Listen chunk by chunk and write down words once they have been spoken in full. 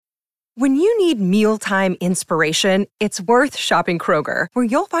When you need mealtime inspiration, it's worth shopping Kroger, where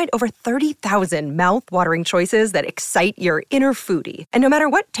you'll find over 30,000 mouth-watering choices that excite your inner foodie. And no matter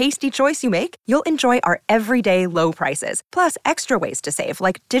what tasty choice you make, you'll enjoy our everyday low prices, plus extra ways to save,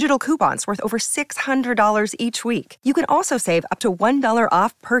 like digital coupons worth over $600 each week. You can also save up to $1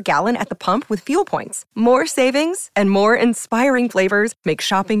 off per gallon at the pump with fuel points. More savings and more inspiring flavors make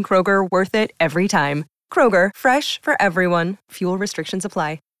shopping Kroger worth it every time. Kroger, fresh for everyone. Fuel restrictions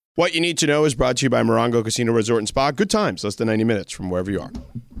apply. What You Need to Know is brought to you by Morongo Casino Resort and Spa. Good times, less than 90 minutes from wherever you are.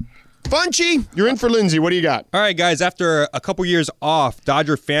 Funchy, you're in for Lindsay. What do you got? All right, guys. After a couple years off,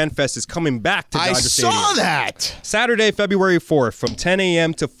 Dodger Fan Fest is coming back to Dodger Stadium. I saw that. Saturday, February 4th from 10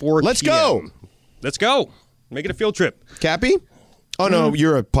 a.m. to 4 Let's p.m. go. Let's go. Make it a field trip. Cappy? Oh, no,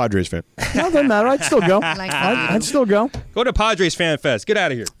 you're a Padres fan. No, it doesn't matter. I'd still go. I'd still go. Go to Padres Fan Fest. Get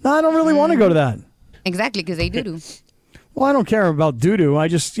out of here. No, I don't really want to go to that. Exactly, because they do. Well, I don't care about doo-doo. I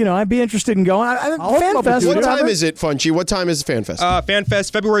just, I'd be interested in going. Fan Fest. What time is it, Funchy? What time is Fan Fest? Fan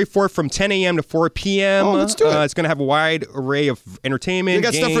Fest, February 4th from 10 a.m. to 4 p.m. Oh, let's do it. It's going to have a wide array of entertainment, They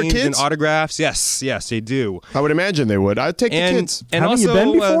got games, stuff for kids? and autographs. Yes, they do. I would imagine they would. I'd take the kids. And Haven't also, you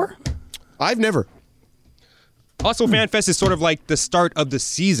been before? I've never. Also, Fan Fest is sort of like the start of the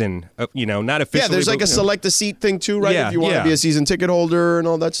season, not officially. Yeah, there's like a select a seat thing too, right? Yeah, if you want to be a season ticket holder and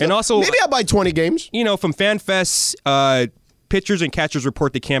all that stuff. And also, maybe I'll buy 20 games. From Fan Fest, pitchers and catchers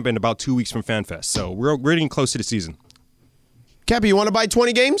report to camp in about 2 weeks from Fan Fest. So we're getting close to the season. Cappy, you want to buy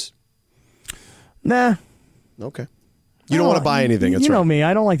 20 games? Nah. Okay. You don't want to buy anything. That's you know right. me.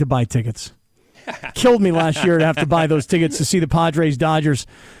 I don't like to buy tickets. Killed me last year to have to buy those tickets to see the Padres Dodgers.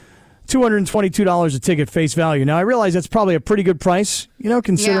 $222 a ticket face value. Now, I realize that's probably a pretty good price,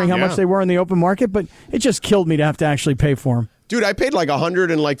 considering how much they were in the open market, but it just killed me to have to actually pay for them. Dude, I paid like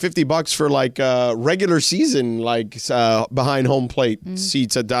 $150 for like regular season, behind home plate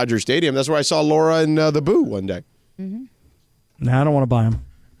seats at Dodger Stadium. That's where I saw Laura and the Boo one day. Mm-hmm. No, I don't want to buy them.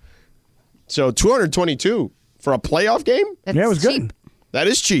 So $222 for a playoff game? That's it was cheap. good. That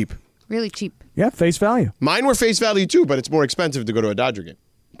is cheap. Really cheap. Yeah, face value. Mine were face value too, but it's more expensive to go to a Dodger game.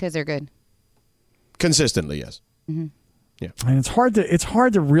 Because they're good. Consistently, yes. Mm-hmm. Yeah, and it's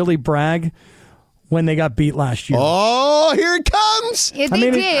hard to really brag when they got beat last year. Oh, here it comes! Yeah, they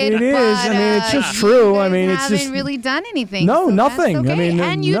did. It is. But, it's just true. You it's just haven't really done anything. No, so nothing. That's okay.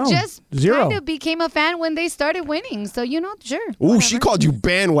 And you no, just zero. kind of became a fan when they started winning. So sure. Ooh, whatever. she called you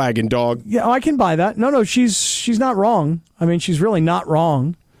bandwagon dog. Yeah, I can buy that. No, she's not wrong. She's really not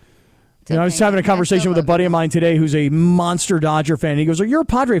wrong. I was having a conversation with a buddy of mine today who's a monster Dodger fan. He goes, "Oh, you're a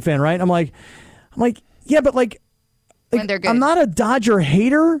Padre fan, right?" I'm like, yeah, but when they're good. I'm not a Dodger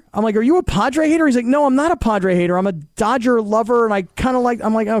hater. I'm like, are you a Padre hater? He's like, no, I'm not a Padre hater. I'm a Dodger lover, and I kind of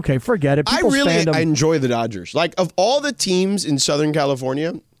I'm like, okay, forget it. I enjoy the Dodgers. Like, of all the teams in Southern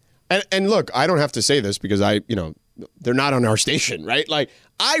California, and look, I don't have to say this because they're not on our station, right? Like,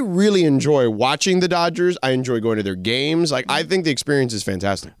 I really enjoy watching the Dodgers. I enjoy going to their games. Like, I think the experience is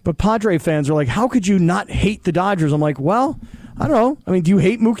fantastic. But Padre fans are like, how could you not hate the Dodgers? I'm like, well, I don't know. Do you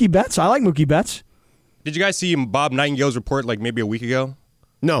hate Mookie Betts? I like Mookie Betts. Did you guys see Bob Nightingale's report maybe a week ago?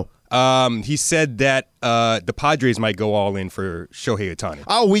 No. He said that the Padres might go all in for Shohei Ohtani.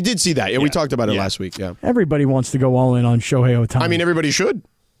 Oh, we did see that. Yeah, we talked about it last week. Yeah. Everybody wants to go all in on Shohei Ohtani. Everybody should.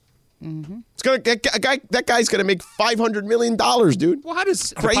 Mm-hmm. That guy's going to make $500 million, dude. Well, how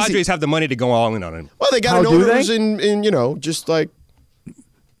does the Padres have the money to go all in on him? Well, they got owners in just like...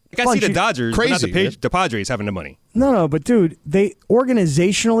 I see the Dodgers, crazy, but not the Padres having the money. No, but dude,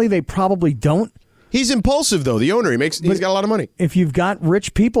 organizationally, they probably don't. He's impulsive, though, the owner. He's got a lot of money. If you've got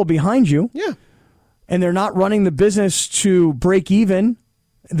rich people behind you, and they're not running the business to break even,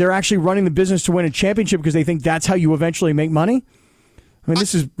 they're actually running the business to win a championship because they think that's how you eventually make money.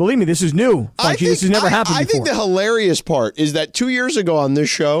 Believe me, this is new. This has never happened before. I think the hilarious part is that 2 years ago on this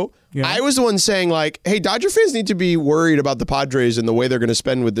show, I was the one saying, hey, Dodger fans need to be worried about the Padres and the way they're going to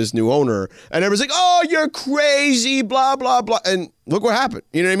spend with this new owner. And everyone's like, oh, you're crazy, blah, blah, blah. And look what happened.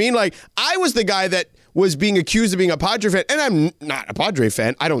 You know what I mean? I was the guy that was being accused of being a Padre fan. And I'm not a Padre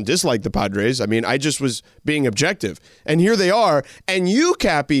fan. I don't dislike the Padres. I just was being objective. And here they are. And you,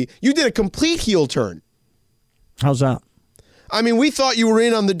 Cappy, you did a complete heel turn. How's that? We thought you were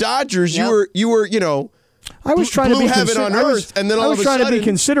in on the Dodgers. Yep. You were, I was trying to be heaven on earth, and then all of a sudden, I was trying to be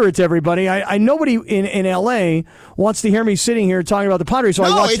considerate to everybody. I nobody in L.A. wants to hear me sitting here talking about the Padres. So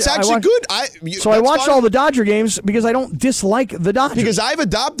it's actually good. I watched all the Dodger games because I don't dislike the Dodgers. Because I've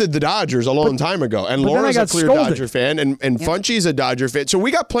adopted the Dodgers a long time ago, and Laura's a clear Dodger fan, and Funchy's a Dodger fan. So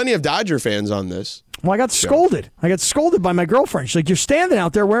we got plenty of Dodger fans on this. Well, I got scolded. I got scolded by my girlfriend. She's like, "You're standing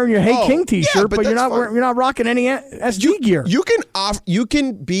out there wearing your Hey King T-shirt, but you're not rocking any SD gear." You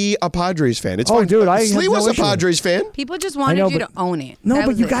can be a Padres fan. It's Oh, fine. dude, I Slee have no was a issue. Padres fan. People just wanted you to own it. No, That but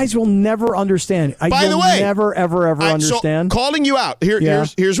was you it. guys will never understand. By the way, never, ever understand. So calling you out.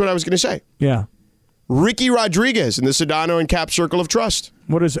 Here's what I was going to say. Yeah. Ricky Rodriguez in the Sedano and Cap Circle of Trust.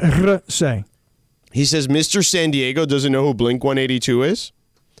 What does R say? He says Mr. San Diego doesn't know who Blink-182 is.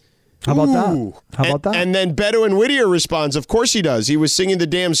 How about that? How about that? And then Beto and Whittier responds, of course he does. He was singing the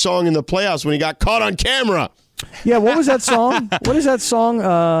damn song in the playoffs when he got caught on camera. Yeah, what was that song? What is that song?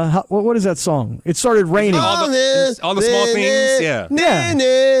 What is that song? It started raining. All the small things, yeah.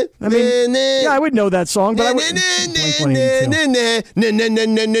 Yeah. I mean, yeah, I would know that song, but I would.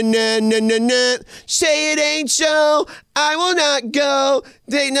 Blink-182. Say it ain't so, I will not go.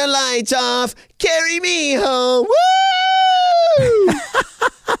 Take the lights off, carry me home. Woo!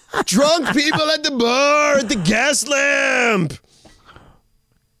 Drunk people at the bar, at the gas lamp.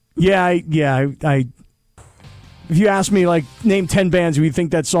 Yeah, I. If you ask me, like, name 10 bands who you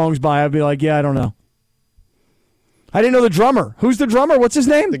think that song's by, I'd be like, yeah, I don't know. I didn't know the drummer. Who's the drummer? What's his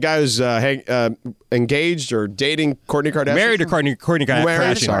name? The guy who's engaged or dating Kourtney Kardashian. Married to Kourtney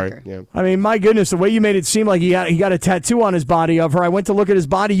Kardashian. Sorry. Yeah. I mean, my goodness, the way you made it seem like he got a tattoo on his body of her. I went to look at his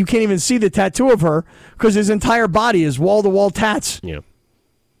body. You can't even see the tattoo of her because his entire body is wall-to-wall tats. Yeah.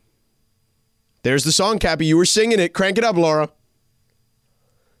 There's the song, Cappy. You were singing it. Crank it up, Laura.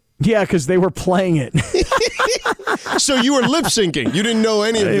 Yeah, because they were playing it. So you were lip syncing. You didn't know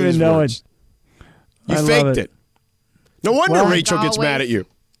any of these words. You faked it. No wonder Rachel gets mad at you.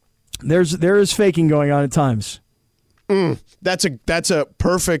 There is faking going on at times. That's a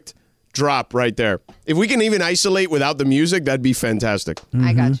perfect drop right there. If we can even isolate without the music, that'd be fantastic.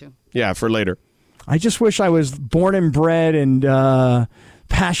 I got you. Yeah, for later. I just wish I was born and bred and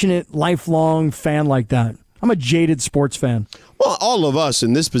passionate, lifelong fan like that. I'm a jaded sports fan. Well, all of us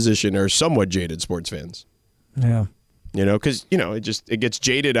in this position are somewhat jaded sports fans. Yeah. You know, because, it gets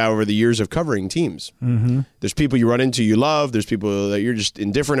jaded over the years of covering teams. Mm-hmm. There's people you run into you love. There's people that you're just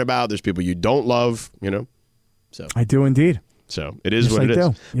indifferent about. There's people you don't love, So I do indeed. So it is what it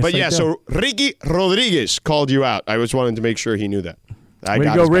is. But yeah, so Ricky Rodriguez called you out. I was wanting to make sure he knew that. Way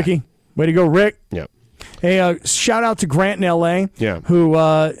to go, Ricky. Way to go, Rick. Yeah. Hey, shout out to Grant in L.A. Yeah. Who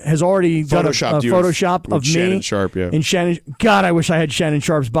has already done a Photoshop of me. Shannon Sharp, yeah. And Shannon, God, I wish I had Shannon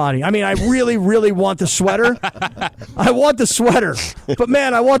Sharp's body. I mean, I really, really want the sweater. I want the sweater. But,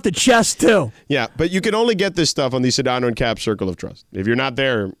 man, I want the chest, too. Yeah, but you can only get this stuff on the Sedano and Cap Circle of Trust. If you're not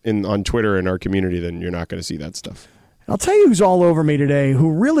there on Twitter in our community, then you're not going to see that stuff. I'll tell you who's all over me today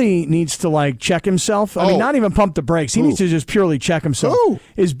who really needs to, check himself. I mean, not even pump the brakes. He needs to just purely check himself.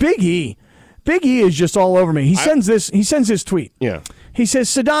 Is Big E. Big E is just all over me. He sends this tweet. Yeah. He says,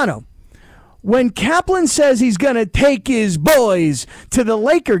 Sedano, when Kaplan says he's going to take his boys to the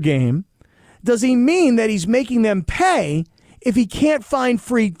Laker game, does he mean that he's making them pay if he can't find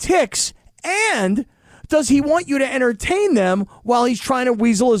free ticks? And does he want you to entertain them while he's trying to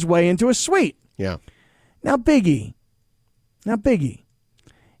weasel his way into a suite? Yeah. Now, Big E,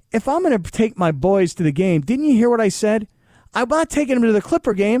 if I'm going to take my boys to the game, didn't you hear what I said? I'm not taking them to the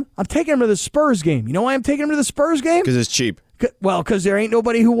Clipper game. I'm taking them to the Spurs game. You know why I'm taking them to the Spurs game? Because it's cheap. Well, because there ain't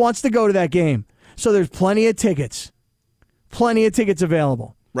nobody who wants to go to that game. So there's plenty of tickets. Plenty of tickets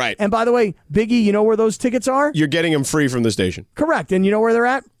available. Right. And by the way, Big E, you know where those tickets are? You're getting them free from the station. Correct. And you know where they're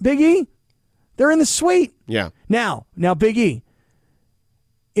at, Big E? They're in the suite. Yeah. Now, Big E,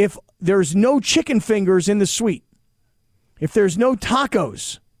 if there's no chicken fingers in the suite, if there's no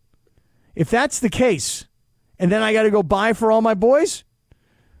tacos, if that's the case, and then I got to go buy for all my boys,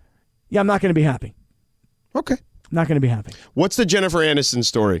 yeah, I'm not going to be happy. Okay. Not going to be happy. What's the Jennifer Aniston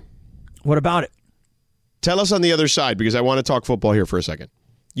story? What about it? Tell us on the other side, because I want to talk football here for a second.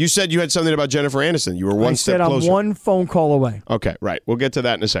 You said you had something about Jennifer Aniston. You were one step closer. I said I'm one phone call away. Okay, right. We'll get to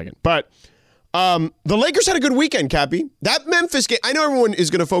that in a second. But the Lakers had a good weekend, Cappy. That Memphis game, I know everyone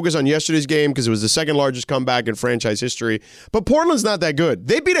is going to focus on yesterday's game because it was the second largest comeback in franchise history, but Portland's not that good.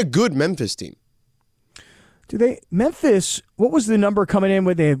 They beat a good Memphis team. Memphis, what was the number coming in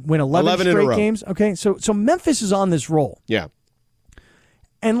when they win 11 straight games? Okay, so Memphis is on this roll. Yeah.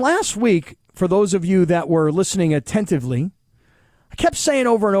 And last week, for those of you that were listening attentively, I kept saying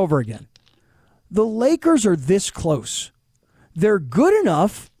over and over again, the Lakers are this close. They're good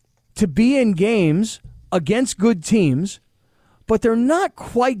enough to be in games against good teams, but they're not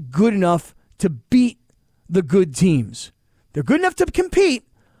quite good enough to beat the good teams. They're good enough to compete,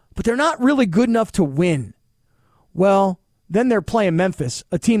 but they're not really good enough to win. Well, then they're playing Memphis,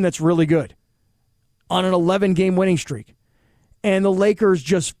 a team that's really good, on an 11-game winning streak. And the Lakers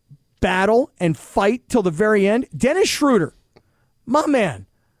just battle and fight till the very end. Dennis Schroeder, my man,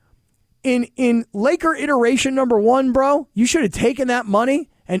 in Laker iteration number 1, bro, you should have taken that money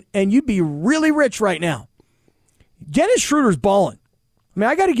and you'd be really rich right now. Dennis Schroeder's balling. I mean,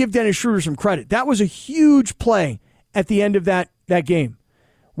 I got to give Dennis Schroeder some credit. That was a huge play at the end of that game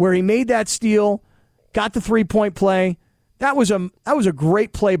where he made that steal, got the 3-point play. That was a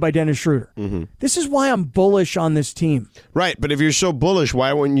great play by Dennis Schroeder. Mm-hmm. This is why I'm bullish on this team. Right, but if you're so bullish,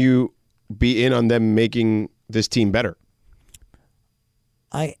 why wouldn't you be in on them making this team better?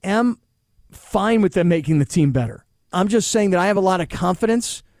 I am fine with them making the team better. I'm just saying that I have a lot of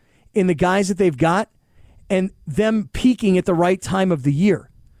confidence in the guys that they've got and them peaking at the right time of the year.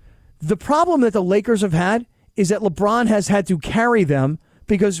 The problem that the Lakers have had is that LeBron has had to carry them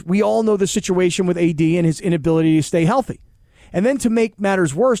because we all know the situation with AD and his inability to stay healthy. And then to make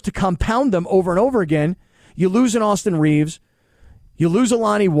matters worse, to compound them over and over again, you lose an Austin Reeves, you lose a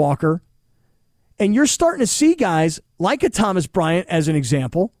Lonnie Walker, and you're starting to see guys like a Thomas Bryant, as an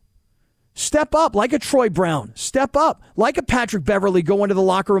example, step up, like a Troy Brown, step up, like a Patrick Beverly, go into the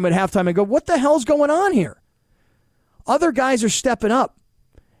locker room at halftime and go, what the hell's going on here? Other guys are stepping up,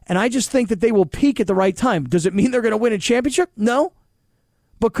 and I just think that they will peak at the right time. Does it mean they're going to win a championship? No.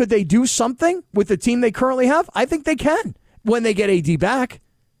 But could they do something with the team they currently have? I think they can when they get AD back.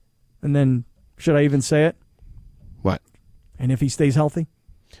 And then, should I even say it? What? And if he stays healthy?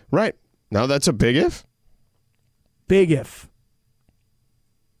 Right. Now that's a big if? Big if.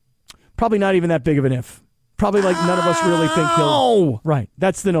 Probably not even that big of an if. Probably like none of us really think he'll... Oh! Right.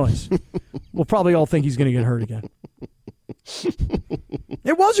 That's the noise. We'll probably all think he's going to get hurt again.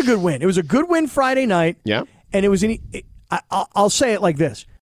 It was a good win. It was a good win Friday night. Yeah. And it was... I'll say it like this.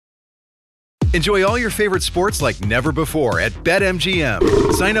 Enjoy all your favorite sports like never before at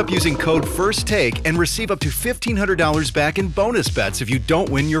BetMGM. Sign up using code FIRSTTAKE and receive up to $1,500 back in bonus bets if you don't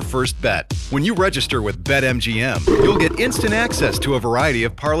win your first bet. When you register with BetMGM, you'll get instant access to a variety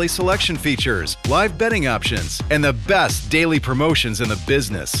of parlay selection features, live betting options, and the best daily promotions in the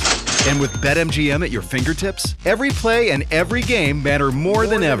business. And with BetMGM at your fingertips, every play and every game matter more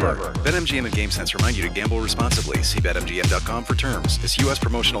than ever. BetMGM and GameSense remind you to gamble responsibly. See BetMGM.com for terms. This U.S.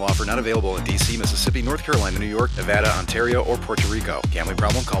 promotional offer not available in D.C., Mississippi, North Carolina, New York, Nevada, Ontario, or Puerto Rico. Gambling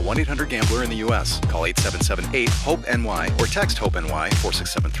problem? Call 1-800-GAMBLER in the U.S. Call 877-8-HOPE-NY or text HOPE-NY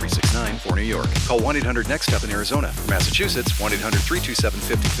 467-369 for New York. Call 1-800-NEXT-STEP in Arizona. For Massachusetts,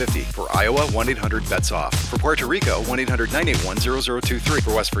 1-800-327-5050. For Iowa, 1-800-BETS-OFF. For Puerto Rico, 1-800-981-0023.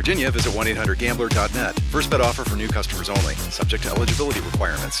 For West Virginia, visit 1-800-GAMBLER.net. First bet offer for new customers only. Subject to eligibility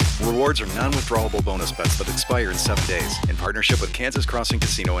requirements. Rewards are non-withdrawable bonus bets that expire in 7 days. In partnership with Kansas Crossing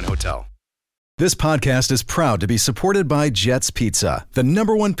Casino and Hotel. This podcast is proud to be supported by Jets Pizza, the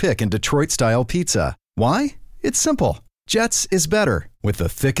 #1 pick in Detroit-style pizza. Why? It's simple. Jets is better. With the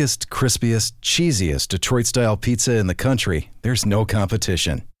thickest, crispiest, cheesiest Detroit-style pizza in the country, there's no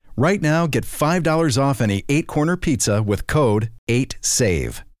competition. Right now, get $5 off any 8-corner pizza with code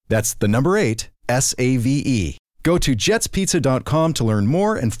 8SAVE. That's the number 8, S-A-V-E. Go to jetspizza.com to learn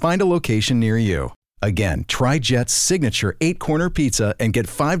more and find a location near you. Again, try Jet's signature 8-corner pizza and get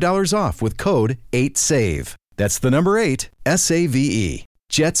 $5 off with code 8SAVE. That's the number 8, S-A-V-E.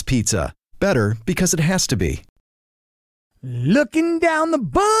 Jet's Pizza. Better because it has to be. Looking down the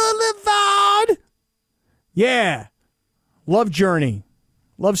boulevard. Yeah. Love Journey.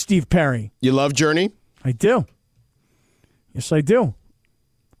 Love Steve Perry. You love Journey? I do. Yes, I do.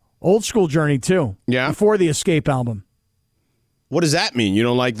 Old school Journey, too. Yeah? Before the Escape album. What does that mean? You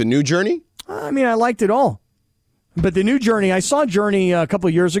don't like the new Journey? I mean, I liked it all. But the new Journey, I saw Journey a couple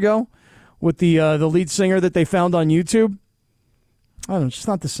of years ago with the lead singer that they found on YouTube. I don't know, it's just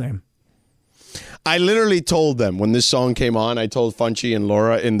not the same. I literally told them when this song came on, I told Funchy and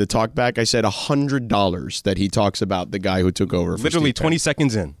Laura in the talkback, I said $100 that he talks about the guy who took over. Literally 20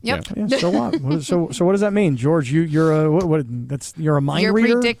 seconds in. Yep. Yeah, so what? So what does that mean, George? You're a you're a mind reader?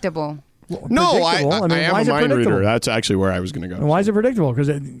 You're predictable. No, I am why is a it mind predictable? reader. That's actually where I was going to go. And why is it predictable?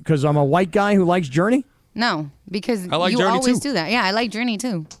 Because I'm a white guy who likes Journey? No, because I like you Journey always too. do that. Yeah, I like Journey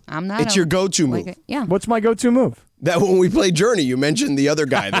too. I'm not. It's your go-to move. Yeah. What's my go-to move? That when we play Journey, you mentioned the other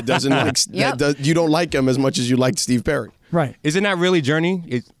guy that doesn't like, Yep. you don't like him as much as you liked Steve Perry. Right. Is it not really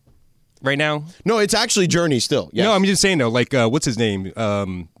Journey right now? No, it's actually Journey still. Yes. No, I'm just saying though. Like, what's his name?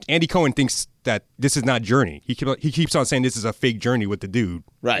 Andy Cohen thinks that this is not Journey. He keeps on saying this is a fake Journey with the dude.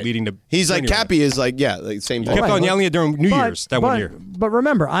 Right. Leading to. He's like Journey Cappy is like same He thing. kept on yelling it during New Year's that one year. But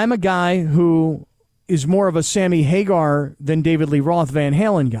remember, I'm a guy who is more of a Sammy Hagar than David Lee Roth Van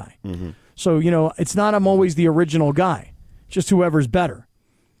Halen guy. Mm-hmm. So, it's not I'm always the original guy. Just whoever's better.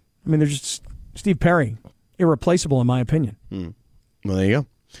 I mean, there's just Steve Perry, irreplaceable in my opinion. Well, there you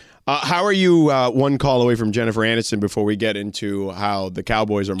How are you one call away from Jennifer Aniston before we get into how the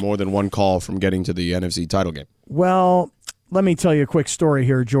Cowboys are more than one call from getting to the NFC title game? Well, let me tell you a quick story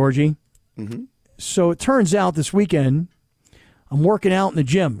here, Georgie. Mm-hmm. So it turns out this weekend I'm working out in the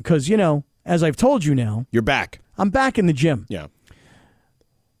gym because, as I've told you now. You're back. I'm back in the gym. Yeah.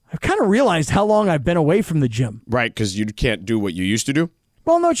 I've kind of realized how long I've been away from the gym. Right, because you can't do what you used to do?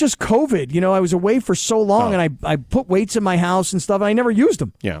 Well, no, it's just COVID. I was away for so long, and I put weights in my house and stuff, and I never used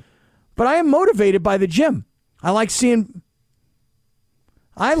them. Yeah. But I am motivated by the gym. I like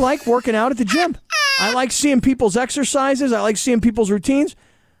working out at the gym. I like seeing people's exercises. I like seeing people's routines.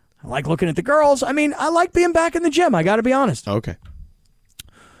 I like looking at the girls. I mean, I like being back in the gym. I got to be honest. Okay.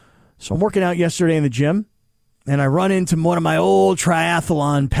 So I'm working out yesterday in the gym, and I run into one of my old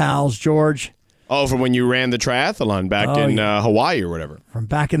triathlon pals, George. Oh, from when you ran the triathlon back in Hawaii or whatever. From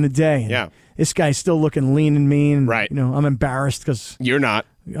back in the day. Yeah. This guy's still looking lean and mean. Right. I'm embarrassed because you're not.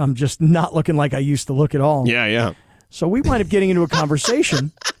 I'm just not looking like I used to look at all. Yeah. So we wind up getting into a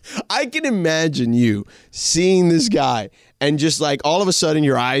conversation. I can imagine you seeing this guy and just like all of a sudden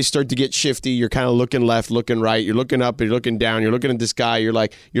your eyes start to get shifty. You're kind of looking left, looking right. You're looking up, you're looking down. You're looking at this guy. You're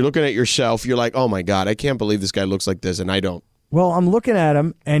looking at yourself. You're like, oh my God, I can't believe this guy looks like this and I don't. Well, I'm looking at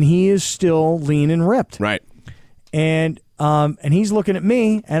him and he is still lean and ripped. Right. And he's looking at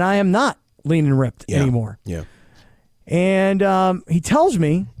me and I am not lean and ripped anymore. Yeah. And he tells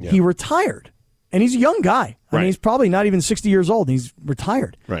me he retired. And he's a young guy. I mean, he's probably not even 60 years old. And he's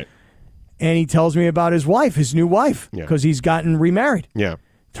retired. Right. And he tells me about his wife, his new wife, because he's gotten remarried. Yeah.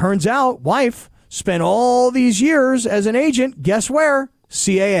 Turns out, wife spent all these years as an agent. Guess where?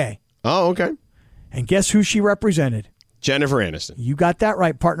 CAA. Oh, okay. And guess who she represented? Jennifer Aniston. You got that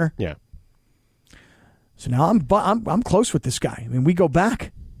right, partner. Yeah. So now I'm close with this guy. I mean, we go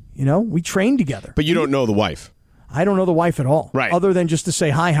back. We train together. But you don't know the wife. I don't know the wife at all. Right. Other than just to say,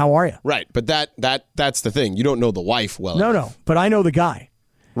 hi, how are you? Right. But that's the thing. You don't know the wife well enough. No. But I know the guy.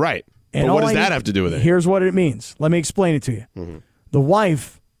 Right. And but what does that have to do with it? Here's what it means. Let me explain it to you. Mm-hmm. The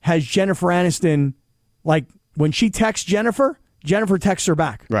wife has Jennifer Aniston, like when she texts Jennifer texts her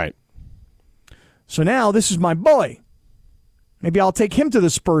back. Right. So now this is my boy. Maybe I'll take him to the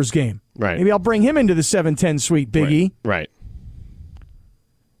Spurs game. Right. Maybe I'll bring him into the 710 suite, Big E. Right.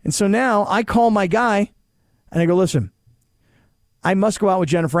 And so now I call my guy and I go, listen, I must go out with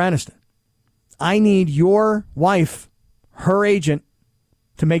Jennifer Aniston. I need your wife, her agent,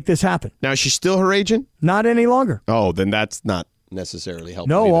 to make this happen. Now, is she still her agent? Not any longer. Oh, then that's not necessarily helpful.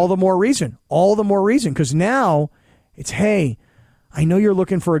 No, all the more reason. All the more reason. Because now it's, hey, I know you're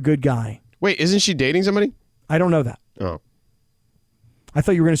looking for a good guy. Wait, isn't she dating somebody? I don't know that. Oh. I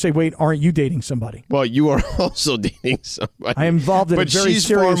thought you were going to say, wait, aren't you dating somebody? Well, you are also dating somebody. I am involved in a very serious... But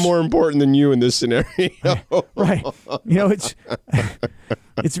she's far more important than you in this scenario. Right.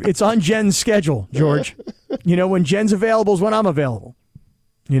 It's on Jen's schedule, George. When Jen's available is when I'm available.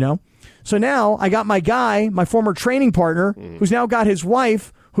 So now I got my guy, my former training partner, who's now got his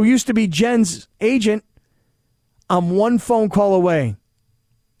wife, who used to be Jen's agent. I'm one phone call away.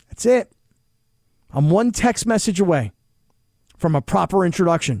 That's it. I'm one text message away from a proper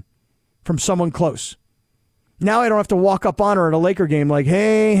introduction from someone close. Now I don't have to walk up on her at a Laker game like,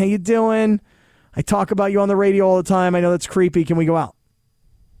 hey, how you doing? I talk about you on the radio all the time. I know that's creepy. Can we go out?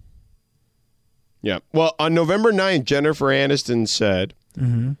 Yeah. Well, on November 9th, Jennifer Aniston said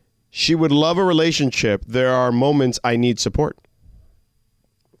she would love a relationship. There are moments I need support.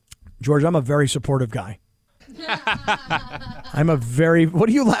 George, I'm a very supportive guy. What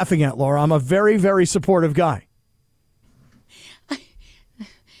are you laughing at, Laura? I'm a very, very supportive guy.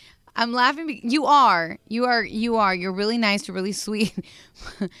 I'm laughing because you are. You're really nice. You're really sweet.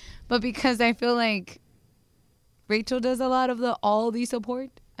 But because I feel like Rachel does a lot of all the support,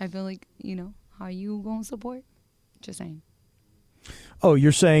 I feel like, how you going to support? Just saying. Oh,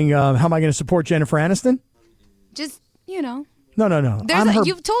 you're saying, how am I going to support Jennifer Aniston? Just, No.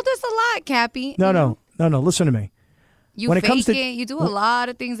 You've told us a lot, Cappy. No. Listen to me. You you do a lot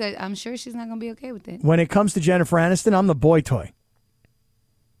of things that I'm sure she's not going to be okay with it. When it comes to Jennifer Aniston, I'm the boy toy.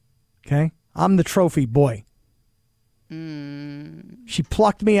 Okay? I'm the trophy boy. She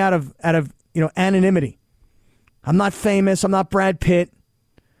plucked me out of anonymity. I'm not famous. I'm not Brad Pitt.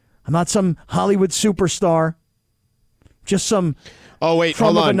 I'm not some Hollywood superstar. Just some. Oh wait,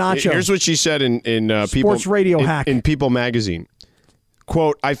 hold on. Here's what she said in Sports People Radio hack in People magazine.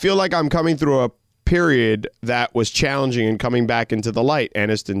 Quote: I feel like I'm coming through a period that was challenging and coming back into the light.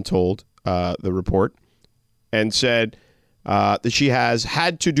 Aniston told the report and said that she has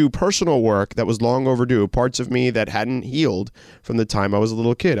had to do personal work that was long overdue. Parts of me that hadn't healed from the time I was a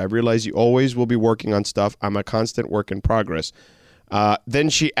little kid. I realize you always will be working on stuff. I'm a constant work in progress. Then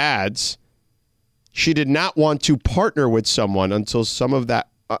she adds, she did not want to partner with someone until some of that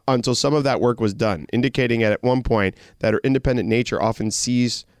work was done, indicating at one point that her independent nature often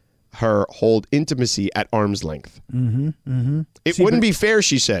sees her hold intimacy at arm's length. It wouldn't be fair,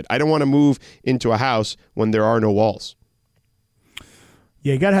 she said. I don't want to move into a house when there are no walls.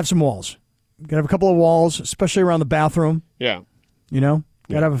 Yeah, you got to have some walls. You got to have a couple of walls, especially around the bathroom. Yeah. You know,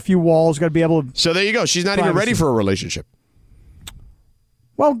 got to have a few walls. Got to be able to. So there you go. She's not even ready for a relationship.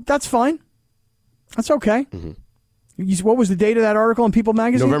 Well, that's fine. That's okay. What was the date of that article in People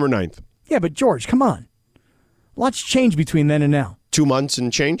magazine? November 9th. Yeah, but George, come on. Lots changed between then and now. 2 months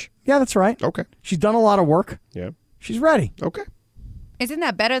and change? Yeah, that's right. Okay. She's done a lot of work. Yeah. She's ready. Okay. Isn't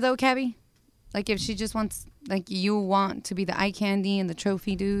that better though, Cabby? Like if she just wants, like you want to be the eye candy and the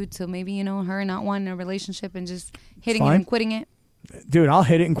trophy dude, so maybe, her not wanting a relationship and just hitting it and quitting it. Dude, I'll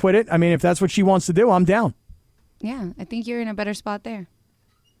hit it and quit it. I mean, if that's what she wants to do, I'm down. Yeah, I think you're in a better spot there.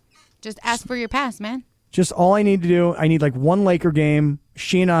 Just ask for your pass, man. Just all I need to do, I need like one Laker game,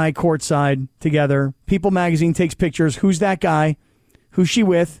 she and I courtside together. People magazine takes pictures. Who's that guy? Who's she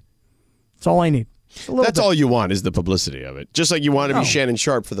with? That's all I need. That's all you want is the publicity of it. Just like you want to be Shannon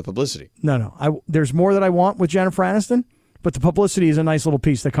Sharp for the publicity. No. There's more that I want with Jennifer Aniston, but the publicity is a nice little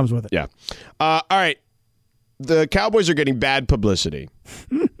piece that comes with it. Yeah. All right. The Cowboys are getting bad publicity,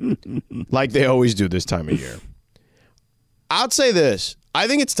 like they always do this time of year. I'd say this. I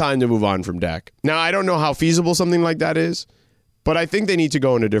think it's time to move on from Dak. Now, I don't know how feasible something like that is, but I think they need to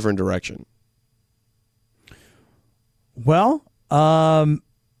go in a different direction. Well,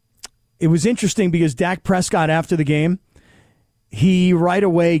 it was interesting because Dak Prescott, after the game, he right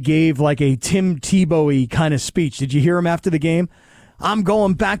away gave like a Tim Tebow-y kind of speech. Did you hear him after the game? I'm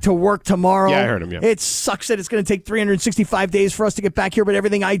going back to work tomorrow. Yeah, I heard him, yeah. It sucks that it's going to take 365 days for us to get back here, but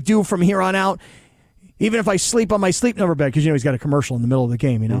everything I do from here on out, even if I sleep on my sleep number bed, because, he's got a commercial in the middle of the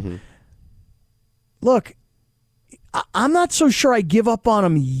game, Look, I'm not so sure I give up on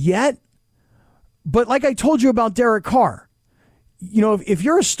him yet, but like I told you about Derek Carr, if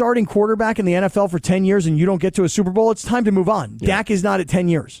you're a starting quarterback in the NFL for 10 years and you don't get to a Super Bowl, it's time to move on. Yeah. Dak is not at 10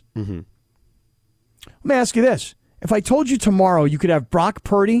 years. Let me ask you this. If I told you tomorrow you could have Brock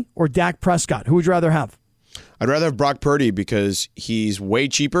Purdy or Dak Prescott, who would you rather have? I'd rather have Brock Purdy because he's way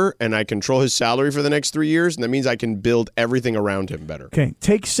cheaper and I control his salary for the next 3 years, and that means I can build everything around him better. Okay,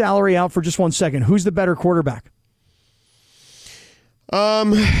 take salary out for just 1 second. Who's the better quarterback? I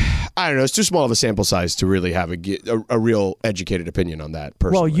don't know. It's too small of a sample size to really have a real educated opinion on that,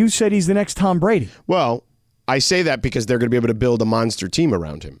 personally. Well, you said he's the next Tom Brady. Well, I say that because they're going to be able to build a monster team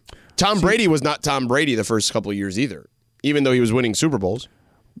around him. Tom Brady was not Tom Brady the first couple of years either, even though he was winning Super Bowls.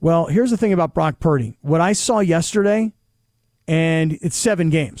 Well, here's the thing about Brock Purdy. What I saw yesterday, and it's 7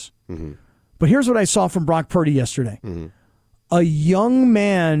 games, but here's what I saw from Brock Purdy yesterday. A young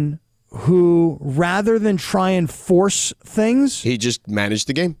man who, rather than try and force things, he just managed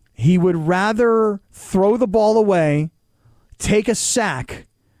the game. He would rather throw the ball away, take a sack,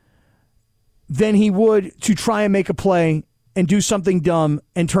 than he would to try and make a play and do something dumb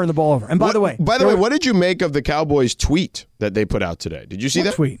and turn the ball over. And by the way, what did you make of the Cowboys tweet that they put out today? Did you see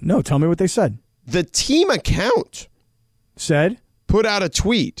that tweet? No, tell me what they said. The team account put out a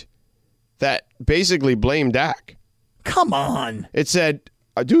tweet that basically blamed Dak. Come on. It said,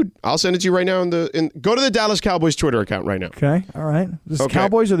 dude, I'll send it to you right now. Go to the Dallas Cowboys Twitter account right now. Okay, all right. This is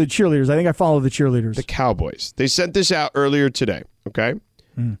Cowboys or the cheerleaders? I think I follow the cheerleaders. The Cowboys. They sent this out earlier today, okay?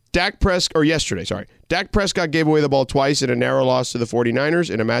 Dak Prescott gave away the ball twice in a narrow loss to the 49ers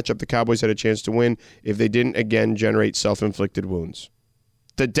in a matchup the Cowboys had a chance to win if they didn't again generate self-inflicted wounds.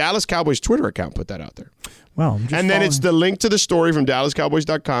 The Dallas Cowboys Twitter account put that out there. Wow. Then it's the link to the story from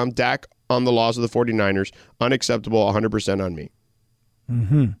DallasCowboys.com. Dak on the loss of the 49ers. Unacceptable, 100% on me.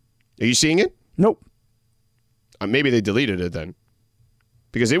 Are you seeing it? Nope. Maybe they deleted it then.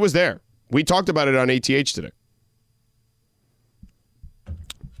 Because it was there. We talked about it on ATH today.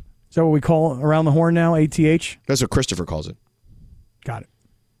 Is that what we call around the horn now, ATH? That's what Christopher calls it. Got it.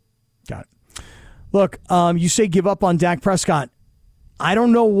 Look, you say give up on Dak Prescott. I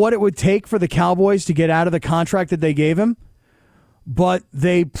don't know what it would take for the Cowboys to get out of the contract that they gave him, but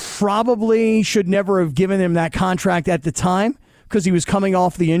they probably should never have given him that contract at the time because he was coming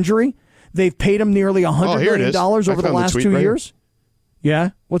off the injury. They've paid him nearly $100 million over the last 2 years. Yeah?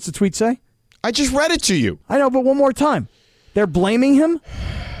 What's the tweet say? I just read it to you. I know, but one more time. They're blaming him?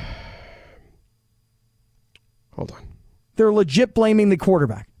 Hold on. They're legit blaming the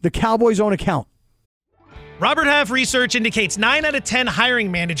quarterback. The Cowboys' own account. Robert Half research indicates 9 out of 10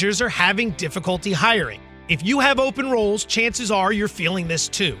 hiring managers are having difficulty hiring. If you have open roles, chances are you're feeling this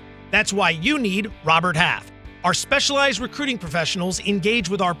too. That's why you need Robert Half. Our specialized recruiting professionals engage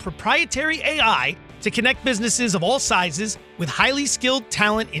with our proprietary AI to connect businesses of all sizes with highly skilled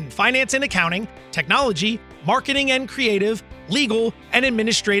talent in finance and accounting, technology, marketing and creative, legal, and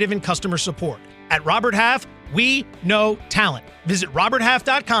administrative and customer support. At Robert Half, we know talent. Visit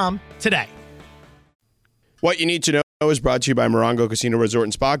roberthalf.com today. What you need to know is brought to you by Morongo Casino Resort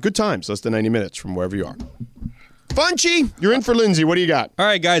and Spa. Good times, less than 90 minutes from wherever you are. Funchy, you're in for Lindsay. What do you got? All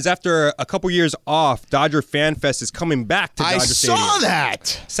right, guys. After a couple years off, Dodger Fan Fest is coming back to Dodger Stadium. I saw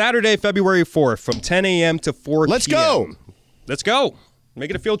that. Saturday, February 4th from 10 a.m. to 4 Let's p.m. go. Let's go. Make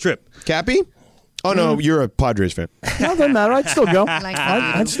it a field trip. Cappy? Oh, no, you're a Padres fan. No, it doesn't matter. I'd still go.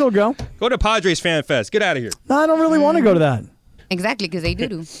 I'd still go. Go to Padres Fan Fest. Get out of here. No, I don't really want to go to that. Exactly, because they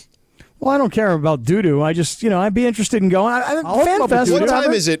do. Well, I don't care about doo-doo. I just, I'd be interested in going. Fan Fest. What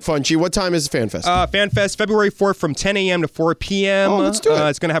time is it, Funchy? What time is Fan Fest? Fan Fest, February 4th from 10 a.m. to 4 p.m. Oh, let's do it.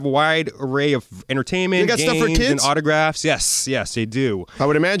 It's going to have a wide array of entertainment, They got games, stuff for kids? and autographs. Yes, they do. I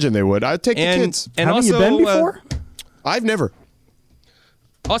would imagine they would. I'd take the kids. And Haven't also, you been before? I've never.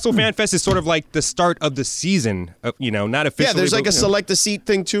 Also, Fan Fest is sort of like the start of the season, not officially. Yeah, there's like a select a seat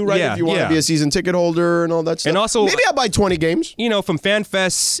thing too, right? Yeah, if you want to be a season ticket holder and all that stuff. And also, maybe I'll buy 20 games. From Fan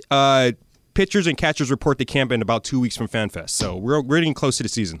Fest, pitchers and catchers report to camp in about 2 weeks from Fan Fest. So we're getting close to the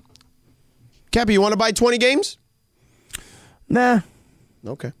season. Cappy, you want to buy 20 games? Nah.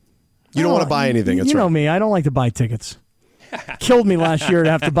 Okay. You don't want to buy anything. That's you know right. me. I don't like to buy tickets. Killed me last year to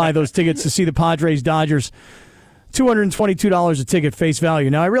have to buy those tickets to see the Padres Dodgers. $222 a ticket face value.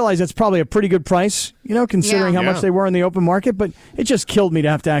 Now, I realize that's probably a pretty good price, considering how much they were in the open market, but it just killed me to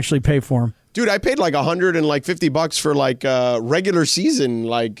have to actually pay for them. Dude, I paid like $150 for regular season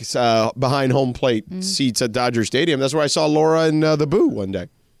behind home plate seats at Dodger Stadium. That's where I saw Laura and the Boo one day.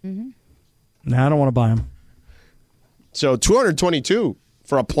 Nah, I don't want to buy them. So $222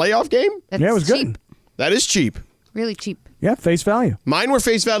 for a playoff game? That's Yeah, it was cheap. good. That is cheap. Really cheap. Yeah, face value. Mine were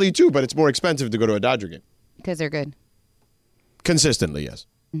face value too, but it's more expensive to go to a Dodger game. Because they're good. Consistently, yes.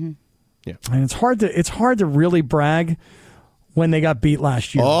 And it's hard to really brag when they got beat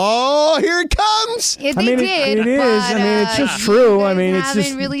last year. Oh, here it comes. Yeah, I they mean, did. it is. But, I mean, it's just you true. guys I mean, it's haven't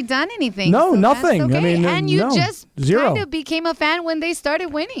just really done anything. No, so nothing. That's I okay. mean, and you no. just Zero. kind of became a fan when they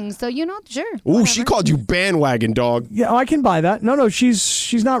started winning. So sure. Ooh, she whatever. called you bandwagon dog. Yeah, I can buy that. No,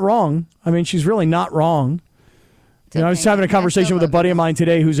 she's not wrong. I mean, she's really not wrong. I was okay. having a conversation with a buddy of mine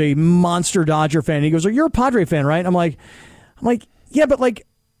today who's a monster Dodger fan. He goes, "Oh, you're a Padre fan, right?" I'm like, yeah, but When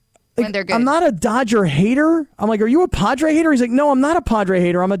they're good. I'm not a Dodger hater. I'm like, are you a Padre hater? He's like, no, I'm not a Padre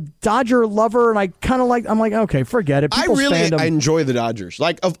hater. I'm a Dodger lover, and I kind of I'm like, okay, forget it. People's fandom. I enjoy the Dodgers.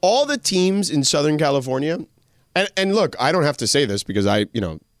 Like, of all the teams in Southern California, and look, I don't have to say this because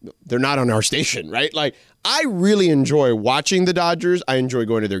they're not on our station, right? Like, I really enjoy watching the Dodgers. I enjoy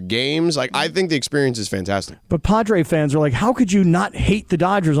going to their games. Like, I think the experience is fantastic. But Padre fans are like, how could you not hate the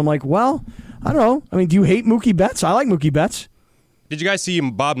Dodgers? I'm like, well, I don't know. I mean, do you hate Mookie Betts? I like Mookie Betts. Did you guys see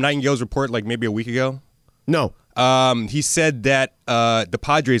Bob Nightingale's report maybe a week ago? No. He said that the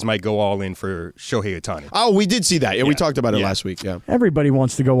Padres might go all in for Shohei Ohtani. Oh, we did see that. Yeah, we talked about it last week. Yeah. Everybody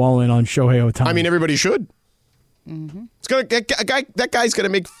wants to go all in on Shohei Ohtani. I mean, everybody should. It's that guy's gonna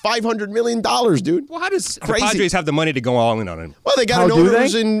make $500 million, dude. Well, how does the Crazy. Padres have the money to go all in on him? Well, they got How an do owner they?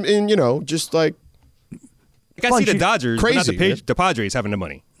 who's in just like You guys see the Crazy, Dodgers, but not man. the Padres having the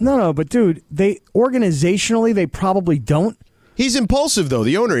money. no, but dude, they organizationally they probably don't. he's impulsive though.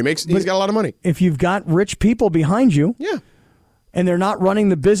 The owner, he's got a lot of money. If you've got rich people behind you, Yeah. and they're not running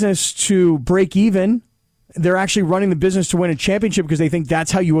the business to break even, they're actually running the business to win a championship because they think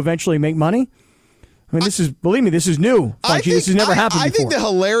that's how you eventually make money. I mean, believe me, this is new. Funky. This has never happened I before. think the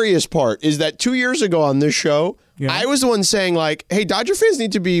hilarious part is that 2 years ago on this show, I was the one saying hey, Dodger fans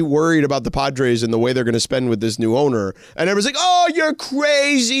need to be worried about the Padres and the way they're going to spend with this new owner. And everyone's like, oh, you're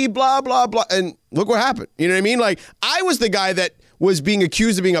crazy, blah, blah, blah. And look what happened. You know what I mean? Like, I was the guy that was being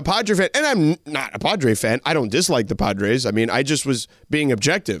accused of being a Padre fan. And I'm not a Padre fan. I don't dislike the Padres. I mean, I just was being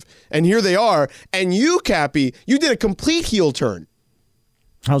objective. And here they are. And you, Cappy, you did a complete heel turn.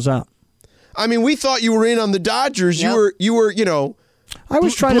 How's that? I mean, we thought you were in on the Dodgers. Yep. You were, I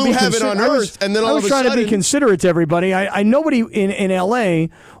was trying to blue be heaven on earth, and then all I was of a trying to be sudden- considerate to everybody. I nobody in LA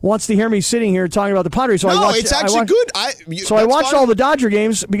wants to hear me sitting here talking about the Padres. So No, I watched, it's actually good. I watched all the Dodger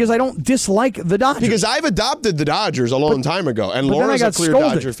games because I don't dislike the Dodgers. Because I've adopted the Dodgers a long time ago, and but then I Laura's a got clear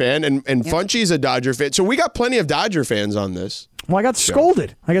scolded. Dodger fan, and Funchy's a Dodger fan. So we got plenty of Dodger fans on this. Well, I got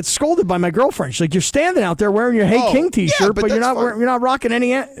scolded. I got scolded by my girlfriend. She's like, "You're standing out there wearing your Hey King T-shirt, but you're not rocking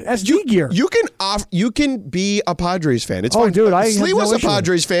any SG gear." You can be a Padres fan. It's fine. Dude, Slee was a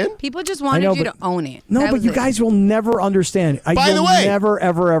Padres fan. People just wanted you to own it. No, but you guys will never understand. By the way, never,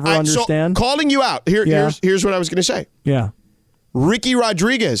 ever understand. So calling you out. Here's what I was going to say. Yeah. Ricky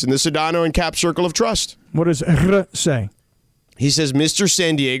Rodriguez in the Sedano and Cap Circle of Trust. What does say? He says Mr.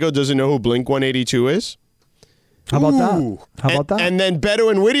 San Diego doesn't know who Blink-182 is. How about that? And then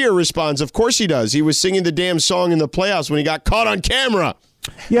Beto and Whittier responds, of course he does. He was singing the damn song in the playoffs when he got caught on camera.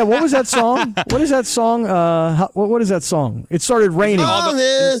 Yeah, what was that song? What is that song? What is that song? It started raining. All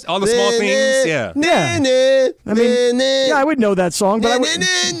the small things, yeah. I mean, yeah, I would know that song, but I wouldn't.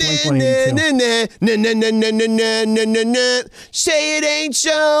 Say it ain't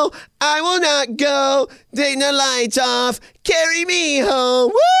so, I will not go. Take the lights off, carry me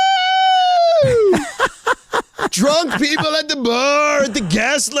home. Woo! Drunk people at the bar, at the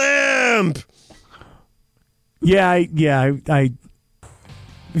gas lamp. Yeah.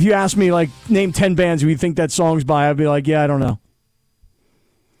 If you ask me, like, name 10 bands who you think that song's by, I'd be like, yeah, I don't know.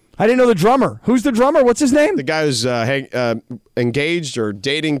 I didn't know the drummer. Who's the drummer? What's his name? The guy who's engaged or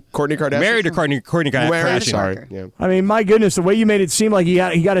dating Kourtney Kardashian. Married to Kourtney Kardashian. Sorry. Yeah. I mean, my goodness, the way you made it seem like he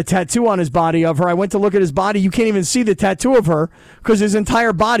got a tattoo on his body of her. I went to look at his body. You can't even see the tattoo of her because his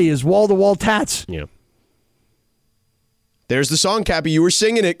entire body is wall-to-wall tats. Yeah. There's the song, Cappy. You were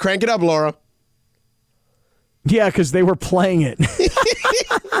singing it. Crank it up, Laura. Yeah, because they were playing it.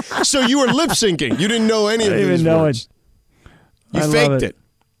 So you were lip syncing. You didn't know any of these words. You faked it.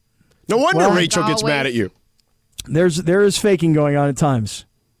 No wonder Rachel gets mad at you. There is faking going on at times.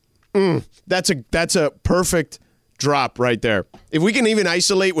 That's a perfect drop right there. If we can even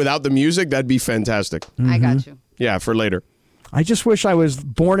isolate without the music, that'd be fantastic. I got you. Yeah, for later. I just wish I was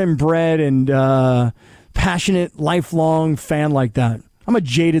born and bred and passionate, lifelong fan like that. I'm a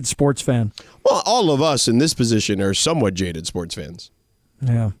jaded sports fan. Well, all of us in this position are somewhat jaded sports fans.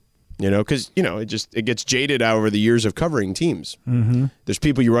 Yeah. Because, it gets jaded over the years of covering teams. Mm-hmm. There's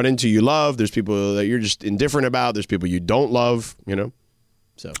people you run into you love. There's people that you're just indifferent about. There's people you don't love,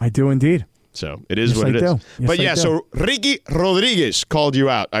 So I do indeed. So it is what it is. Yes, but yeah, so Ricky Rodriguez called you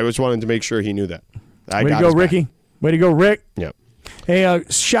out. I just wanted to make sure he knew that. Way to go, Ricky. Way to go, Rick. Yeah. Hey,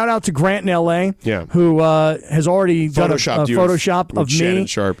 shout out to Grant in L.A. Yeah. Who has already done a Photoshop of me. Shannon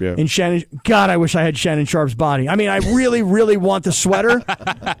Sharp, yeah. And Shannon, God, I wish I had Shannon Sharp's body. I mean, I really, really want the sweater.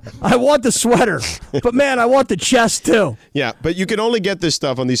 I want the sweater. But, man, I want the chest, too. Yeah, but you can only get this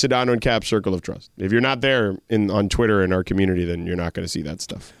stuff on the Sedano and Cap Circle of Trust. If you're not there on Twitter in our community, then you're not going to see that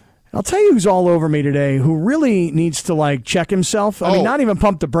stuff. I'll tell you who's all over me today, who really needs to, check himself. I mean, not even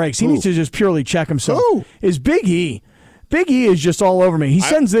pump the brakes. He needs to just purely check himself. Is Big E. Big E is just all over me. He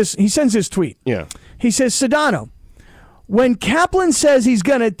sends this tweet. Yeah. He says, Sedano, when Kaplan says he's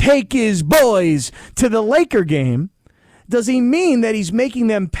going to take his boys to the Laker game, does he mean that he's making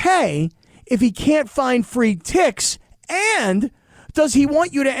them pay if he can't find free ticks? And does he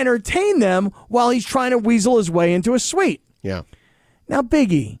want you to entertain them while he's trying to weasel his way into a suite? Yeah. Now,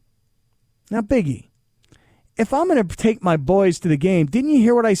 Big E, if I'm going to take my boys to the game, didn't you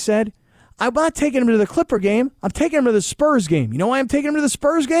hear what I said? I'm not taking them to the Clipper game. I'm taking them to the Spurs game. You know why I'm taking them to the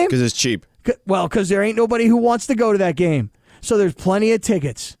Spurs game? Because it's cheap. Well, because there ain't nobody who wants to go to that game. So there's plenty of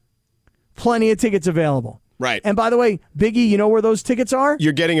tickets. Plenty of tickets available. Right. And by the way, Big E, you know where those tickets are?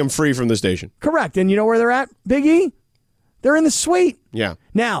 You're getting them free from the station. Correct. And you know where they're at, Big E? They're in the suite. Yeah.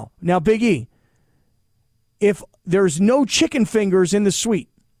 Now, Big E, if there's no chicken fingers in the suite,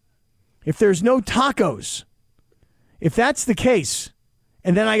 if there's no tacos, if that's the case,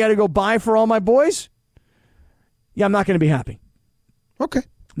 and then I got to go buy for all my boys, yeah, I'm not going to be happy. Okay.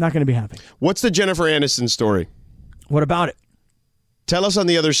 Not going to be happy. What's the Jennifer Aniston story? What about it? Tell us on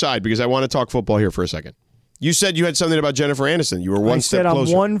the other side, because I want to talk football here for a second. You said you had something about Jennifer Aniston. You were one step closer. I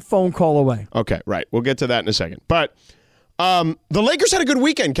said I'm one phone call away. Okay, right. We'll get to that in a second. But the Lakers had a good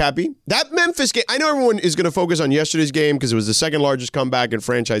weekend, Cappy. That Memphis game, I know everyone is going to focus on yesterday's game because it was the second largest comeback in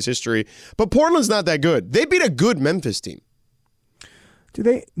franchise history, but Portland's not that good. They beat a good Memphis team.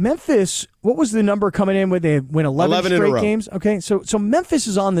 Memphis, what was the number coming in with? They win 11 straight games? Okay, so Memphis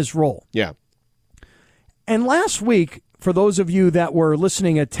is on this roll. Yeah. And last week, for those of you that were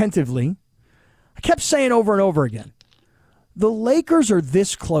listening attentively, I kept saying over and over again, the Lakers are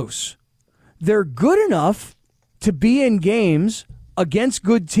this close. They're good enough to be in games against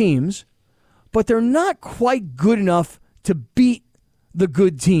good teams, but they're not quite good enough to beat the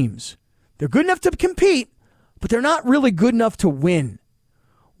good teams. They're good enough to compete, but they're not really good enough to win.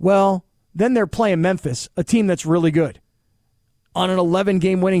 Well, then they're playing Memphis, a team that's really good, on an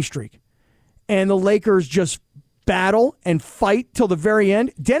 11-game winning streak. And the Lakers just battle and fight till the very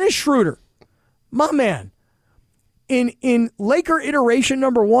end. Dennis Schroeder, my man, in Laker iteration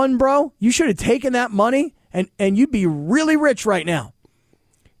number 1, bro, you should have taken that money and you'd be really rich right now.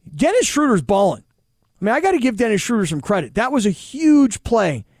 Dennis Schroeder's balling. I mean, I got to give Dennis Schroeder some credit. That was a huge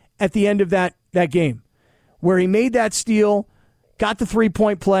play at the end of that game where he made that steal, got the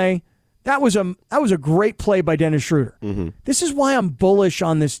 3-point play. That was a great play by Dennis Schroeder. Mm-hmm. This is why I'm bullish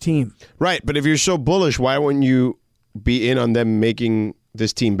on this team. Right, but if you're so bullish, why wouldn't you be in on them making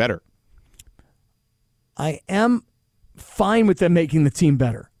this team better? I am fine with them making the team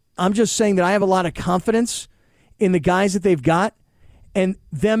better. I'm just saying that I have a lot of confidence in the guys that they've got and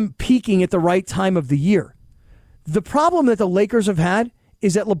them peaking at the right time of the year. The problem that the Lakers have had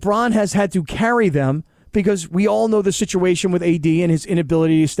is that LeBron has had to carry them because we all know the situation with AD and his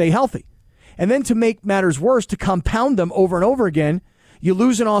inability to stay healthy. And then to make matters worse, to compound them over and over again, you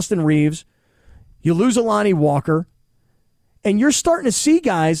lose an Austin Reeves, you lose a Lonnie Walker, and you're starting to see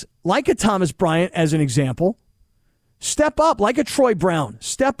guys like a Thomas Bryant, as an example, step up, like a Troy Brown,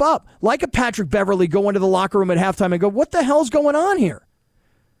 step up, like a Patrick Beverly go into the locker room at halftime and go, what the hell's going on here?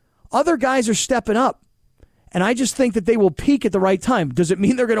 Other guys are stepping up, and I just think that they will peak at the right time. Does it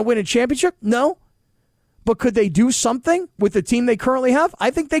mean they're going to win a championship? No. But could they do something with the team they currently have?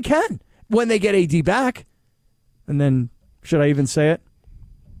 I think they can when they get AD back. And then, should I even say it?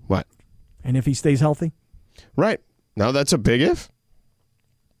 What? And if he stays healthy? Right. Now that's a big if?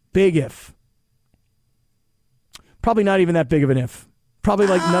 Big if. Probably not even that big of an if. Probably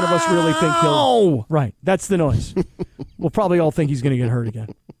like none of us really think he'll... Oh! Right. That's the noise. We'll probably all think he's going to get hurt again.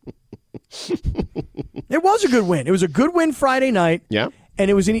 It was a good win. It was a good win Friday night. Yeah. And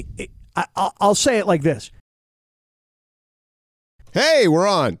it was... I'll say it like this. Hey, we're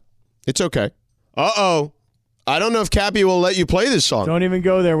on. It's okay. Uh-oh. I don't know if Cappy will let you play this song. Don't even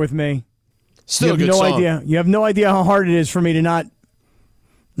go there with me. Still a good song. Idea. You have no idea how hard it is for me to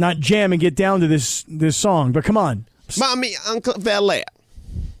not jam and get down to this song. But come on. Mommy, Uncle Valet.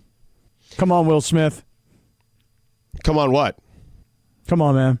 Come on, Will Smith. Come on what? Come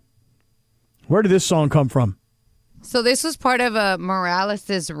on, man. Where did this song come from? So this was part of a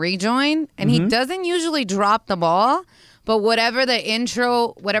Morales' rejoin, and he doesn't usually drop the ball, but whatever the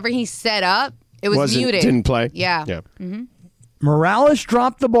intro, whatever he set up, it was muted. Didn't play? Yeah. Mm-hmm. Morales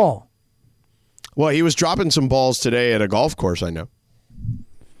dropped the ball. Well, he was dropping some balls today at a golf course, I know.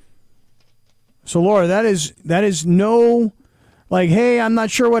 So, Laura, that is no, like, hey, I'm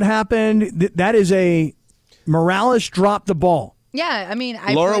not sure what happened. That is a Morales dropped the ball. Yeah, I mean,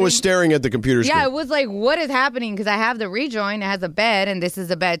 Laura was staring at the computer screen. Yeah, it was like, what is happening? Because I have the rejoin. It has a bed, and this is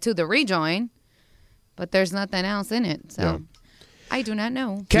a bed to the rejoin. But there's nothing else in it. So, yeah. I do not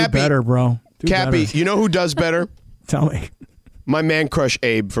know. Cappy, do better, bro. Cappy, you know who does better? Tell me. My man crush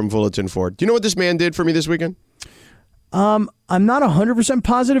Abe from Fullerton Ford. Do you know what this man did for me this weekend? I'm not 100%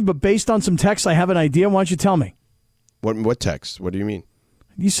 positive, but based on some texts, I have an idea. Why don't you tell me? What text? What do you mean?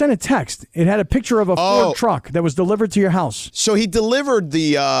 You sent a text. It had a picture of a Ford truck that was delivered to your house. So he delivered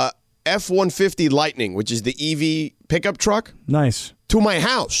the F-150 Lightning, which is the EV pickup truck. Nice. To my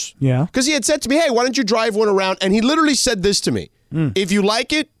house. Yeah. Because he had said to me, hey, why don't you drive one around? And he literally said this to me. If you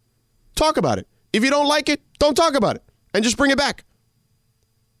like it, talk about it. If you don't like it, don't talk about it. And just bring it back.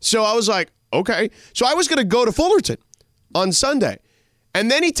 So I was like, okay. So I was going to go to Fullerton on Sunday. And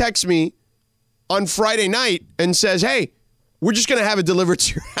then he texts me on Friday night and says, hey, we're just going to have it delivered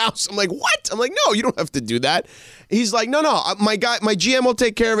to your house. I'm like, what? I'm like, no, you don't have to do that. He's like, no, my GM will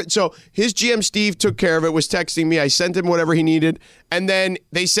take care of it. So his GM, Steve, took care of it, was texting me. I sent him whatever he needed. And then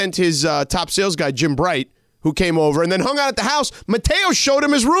they sent his top sales guy, Jim Bright, who came over and then hung out at the house. Mateo showed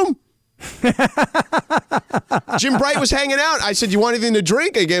him his room. Jim Bright was hanging out. I said, you want anything to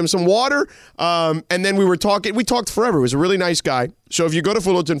drink? I gave him some water. And then we were talking. We talked forever. He was a really nice guy. So if you go to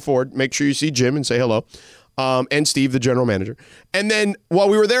Fullerton Ford, make sure you see Jim and say hello. And Steve, the general manager. And then while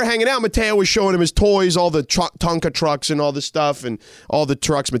we were there hanging out, Mateo was showing him his toys, all the Tonka trucks and all the stuff and all the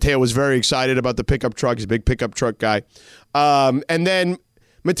trucks. Mateo was very excited about the pickup truck. He's a big pickup truck guy. And then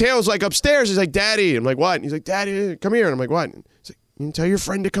Mateo's like upstairs. He's like, Daddy. I'm like, what? And he's like, Daddy, come here. And I'm like, what? He's like, you tell your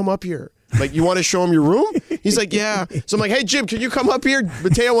friend to come up here. Like, you want to show him your room? He's like, yeah. So I'm like, hey, Jim, can you come up here?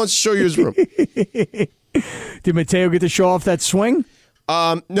 Mateo wants to show you his room. Did Mateo get to show off that swing?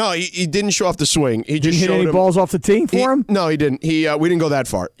 No, he didn't show off the swing. He just hit showed any him balls off the tee for him. No, he didn't. We didn't go that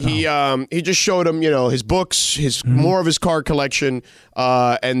far. Oh. He just showed him, his books, more of his car collection,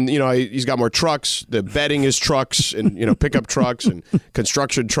 and he's got more trucks. The bedding is trucks and pickup trucks and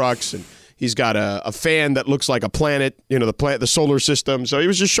construction trucks, and he's got a fan that looks like a planet. The solar system. So he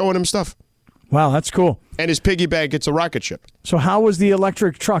was just showing him stuff. Wow, that's cool. And his piggy bank, it's a rocket ship. So how was the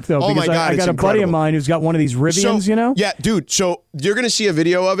electric truck, though? Oh, because my God, I got it's a buddy of incredible. mine who's got one of these Rivians, you know? Yeah, dude. So you're going to see a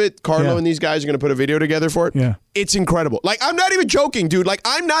video of it. Carlo and these guys are going to put a video together for it. Yeah. It's incredible. Like, I'm not even joking, dude. Like,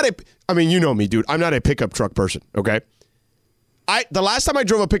 I mean, you know me, dude. I'm not a pickup truck person, okay? The last time I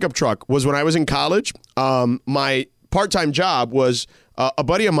drove a pickup truck was when I was in college. My part-time job was a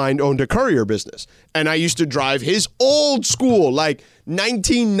buddy of mine owned a courier business, and I used to drive his old school, like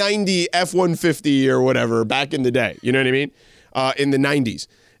 1990 F-150 or whatever back in the day. You know what I mean? In the 90s.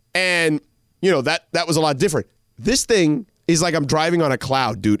 And, you know, that was a lot different. This thing is like I'm driving on a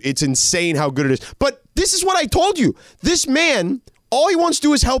cloud, dude. It's insane how good it is. But this is what I told you. This man, all he wants to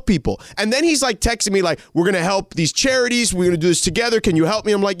do is help people. And then he's like texting me like, we're going to help these charities. We're going to do this together. Can you help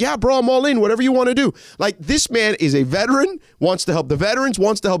me? I'm like, yeah, bro, I'm all in. Whatever you want to do. Like, this man is a veteran, wants to help the veterans,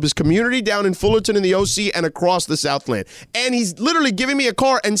 wants to help his community down in Fullerton in the OC and across the Southland. And he's literally giving me a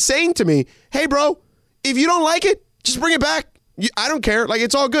car and saying to me, hey, bro, if you don't like it, just bring it back. I don't care. Like,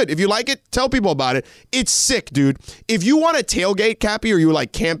 it's all good. If you like it, tell people about it. It's sick, dude. If you want a tailgate, Cappy, or you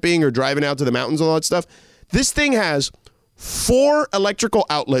like camping or driving out to the mountains and all that stuff, this thing has 4 electrical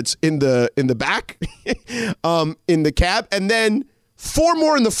outlets in the back, in the cab, and then 4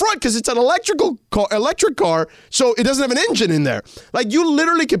 more in the front because it's an electric car, so it doesn't have an engine in there. Like, you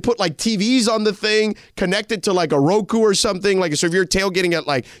literally could put like TVs on the thing, connect it to like a Roku or something. Like, so if you're tailgating at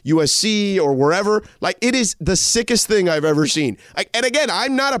like USC or wherever, like, it is the sickest thing I've ever seen. Like, and again,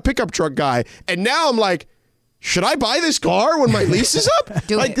 I'm not a pickup truck guy, and now I'm like, should I buy this car when my lease is up?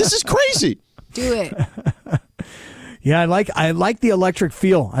 This is crazy. Do it. Yeah, I like the electric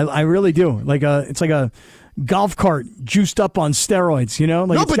feel. I really do. Like it's like a golf cart juiced up on steroids, you know?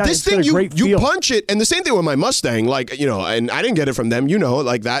 Like, no, but this thing, you punch it, and the same thing with my Mustang, like, you know, and I didn't get it from them, you know,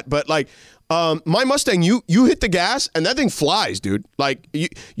 like that, but like, my Mustang, you hit the gas, and that thing flies, dude. Like,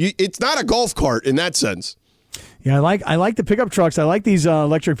 it's not a golf cart in that sense. Yeah, I like the pickup trucks. I like these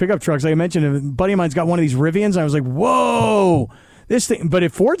electric pickup trucks. Like I mentioned, a buddy of mine's got one of these Rivians, and I was like, whoa, this thing. But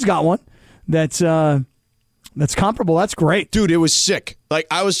if Ford's got one that's comparable, that's great. Dude, it was sick. Like,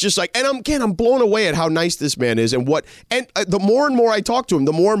 I was just like, and I'm blown away at how nice this man is and the more and more I talk to him,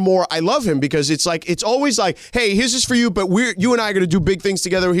 the more and more I love him, because it's like, it's always like, hey, here's this for you, but you and I are going to do big things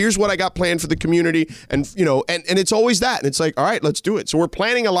together. Here's what I got planned for the community. And, you know, and it's always that. And it's like, all right, let's do it. So we're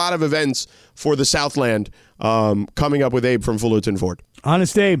planning a lot of events for the Southland, coming up with Abe from Fullerton Ford.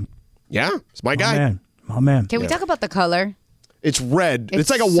 Honest Abe. Yeah, it's my guy. My man. Can we talk about the color? It's red. It's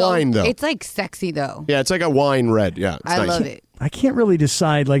like a wine, though. It's like sexy, though. Yeah, it's like a wine red. Yeah, it's I nice. love it. I can't really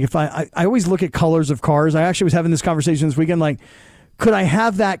decide. Like, if I always look at colors of cars. I actually was having this conversation this weekend. Like, could I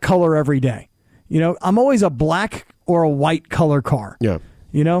have that color every day? You know, I'm always a black or a white color car. Yeah.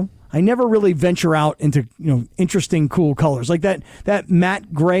 You know, I never really venture out into, you know, interesting, cool colors like that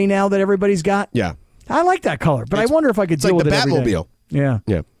matte gray now that everybody's got. Yeah. I like that color, but I wonder if I could deal with it every day. It's like the Batmobile.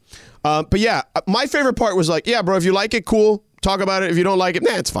 Yeah. Yeah. But yeah, my favorite part was like, yeah, bro, if you like it, cool. Talk about it. If you don't like it,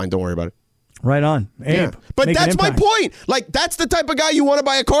 it's fine. Don't worry about it. Right on. Abe, yeah. But that's my point. Like, that's the type of guy you want to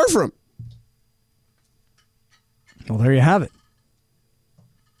buy a car from. Well, there you have it.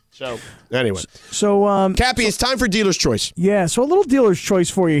 So, anyway. So, Cappy, it's time for Dealer's Choice. Yeah, so a little Dealer's Choice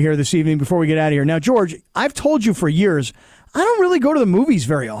for you here this evening before we get out of here. Now, George, I've told you for years, I don't really go to the movies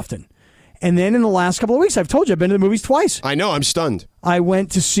very often. And then in the last couple of weeks, I've told you I've been to the movies twice. I know. I'm stunned. I went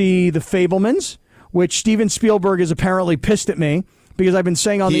to see The Fabelmans, which Steven Spielberg is apparently pissed at me because I've been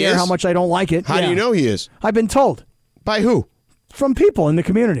saying on the air how much I don't like it. How do you know he is? I've been told. By who? From people in the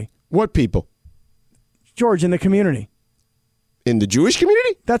community. What people? George, in the community. In the Jewish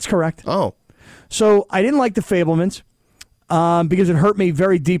community? That's correct. Oh. So I didn't like The Fabelmans because it hurt me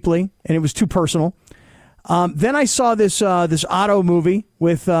very deeply and it was too personal. Then I saw this Otto movie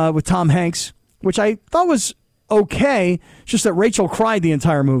with Tom Hanks, which I thought was okay, just that Rachel cried the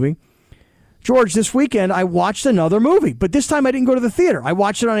entire movie. George, this weekend I watched another movie, but this time I didn't go to the theater. I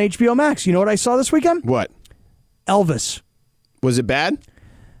watched it on HBO Max. You know what I saw this weekend? What? Elvis. Was it bad?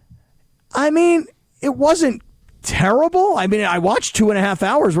 I mean, it wasn't terrible. I mean, I watched 2.5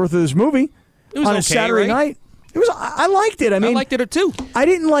 hours worth of this movie on a Saturday night. It was. I liked it. I mean, I liked it too. I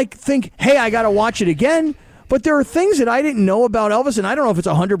didn't think, hey, I got to watch it again. But there are things that I didn't know about Elvis, and I don't know if it's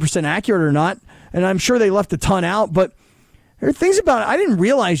 100% accurate or not. And I'm sure they left a ton out, but there are things about it. I didn't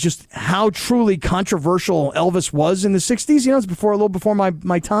realize just how truly controversial Elvis was in the 60s. You know, it's a little before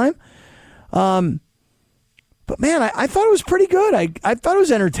my time. But man, I thought it was pretty good. I thought it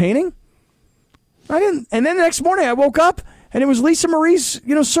was entertaining. And then the next morning I woke up and it was Lisa Marie's,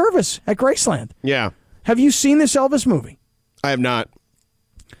 service at Graceland. Yeah. Have you seen this Elvis movie? I have not.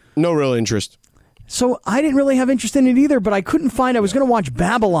 No real interest. So I didn't really have interest in it either, but I couldn't find. I was going to watch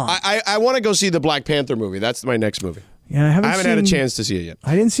Babylon. I want to go see the Black Panther movie. That's my next movie. Yeah, I haven't had a chance to see it yet.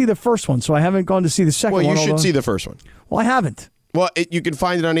 I didn't see the first one, so I haven't gone to see the second one. Well, you should see the first one. Well, I haven't. Well, you can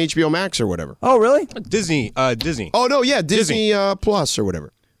find it on HBO Max or whatever. Oh, really? Disney. Oh, no, yeah, Disney. Plus or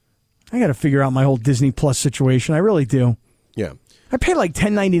whatever. I got to figure out my whole Disney Plus situation. I really do. Yeah. I pay like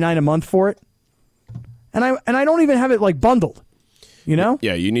 $10.99 a month for it, and I don't even have it like bundled. You know?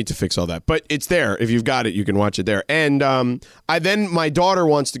 Yeah, you need to fix all that. But it's there. If you've got it, you can watch it there. And my daughter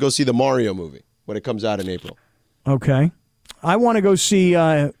wants to go see the Mario movie when it comes out in April. Okay. I want to go see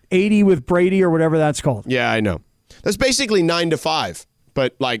 80 with Brady or whatever that's called. Yeah, I know. That's basically 9 to 5,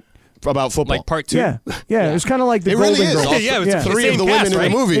 but like about football. Like part 2. Yeah. It's kind of like the it Golden really is. Girls. Yeah, it's Three same of the cast, women right?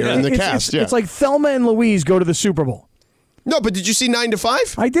 in the movie are in the cast. It's like Thelma and Louise go to the Super Bowl. No, but did you see 9 to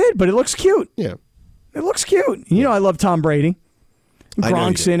 5? I did, but it looks cute. Yeah. It looks cute. You know I love Tom Brady.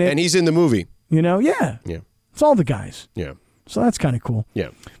 Gronk's in it. And he's in the movie. You know, yeah. Yeah. It's all the guys. Yeah. So that's kind of cool. Yeah.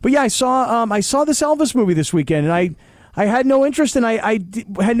 But yeah, I saw this Elvis movie this weekend, and I had no interest, and I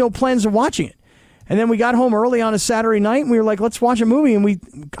had no plans of watching it. And then we got home early on a Saturday night, and we were like, let's watch a movie,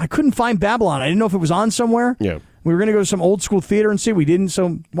 and I couldn't find Babylon. I didn't know if it was on somewhere. Yeah. We were going to go to some old school theater and see. We didn't,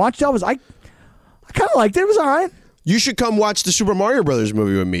 so watched Elvis. I kind of liked it. It was all right. You should come watch the Super Mario Brothers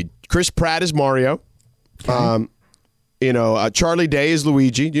movie with me. Chris Pratt is Mario. Okay. Charlie Day is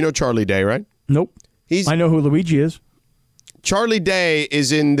Luigi. Do you know Charlie Day, right? Nope. I know who Luigi is. Charlie Day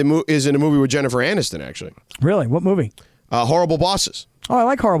is in a movie with Jennifer Aniston, actually. Really? What movie? Horrible Bosses. Oh, I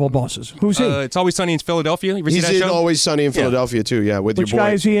like Horrible Bosses. Who's he? It's Always Sunny in Philadelphia. You ever see He's that in show? Always Sunny in Philadelphia, too, yeah, with Which your boy.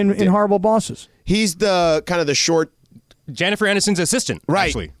 guy is he in Horrible Bosses? He's the kind of the short... Jennifer Aniston's assistant, right,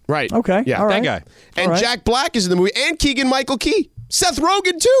 actually. Right. Okay. Yeah. All right. That guy. And Jack Black is in the movie, and Keegan-Michael Key. Seth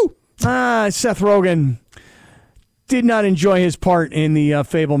Rogen, too. Seth Rogen did not enjoy his part in the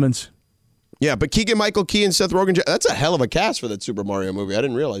Fablemans. Yeah, but Keegan-Michael Key and Seth Rogen, that's a hell of a cast for that Super Mario movie. I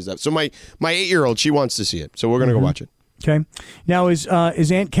didn't realize that. So my 8-year-old, she wants to see it. So we're going to go watch it. Okay. Now, is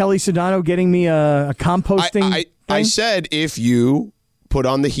Aunt Kelly Sedano getting me a composting I said if you put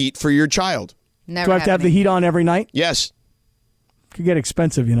on the heat for your child. Never Do I have to have the heat on every night? Yes. Could get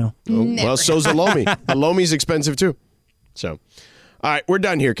expensive, you know. Oh, well, so's a Lomi. A Lomi's expensive, too. So, all right, we're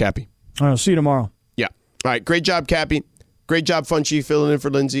done here, Cappy. All right, I'll see you tomorrow. Yeah. All right, great job, Cappy. Great job, Funchy, filling in for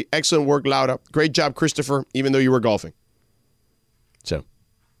Lindsay. Excellent work, Lauda. Great job, Christopher, even though you were golfing. So,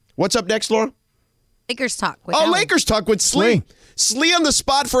 what's up next, Laura? Lakers talk. With Oh, Ellen. Lakers talk with Slee. Slee on the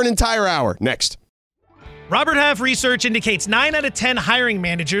spot for an entire hour. Next. Robert Half research indicates 9 out of 10 hiring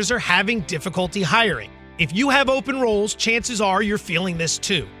managers are having difficulty hiring. If you have open roles, chances are you're feeling this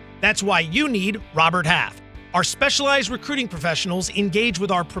too. That's why you need Robert Half. Our specialized recruiting professionals engage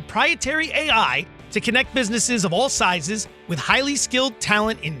with our proprietary AI to connect businesses of all sizes with highly skilled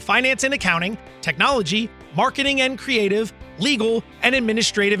talent in finance and accounting, technology, marketing and creative, legal, and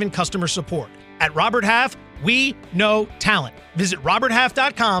administrative and customer support. At Robert Half, we know talent. Visit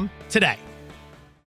roberthalf.com today.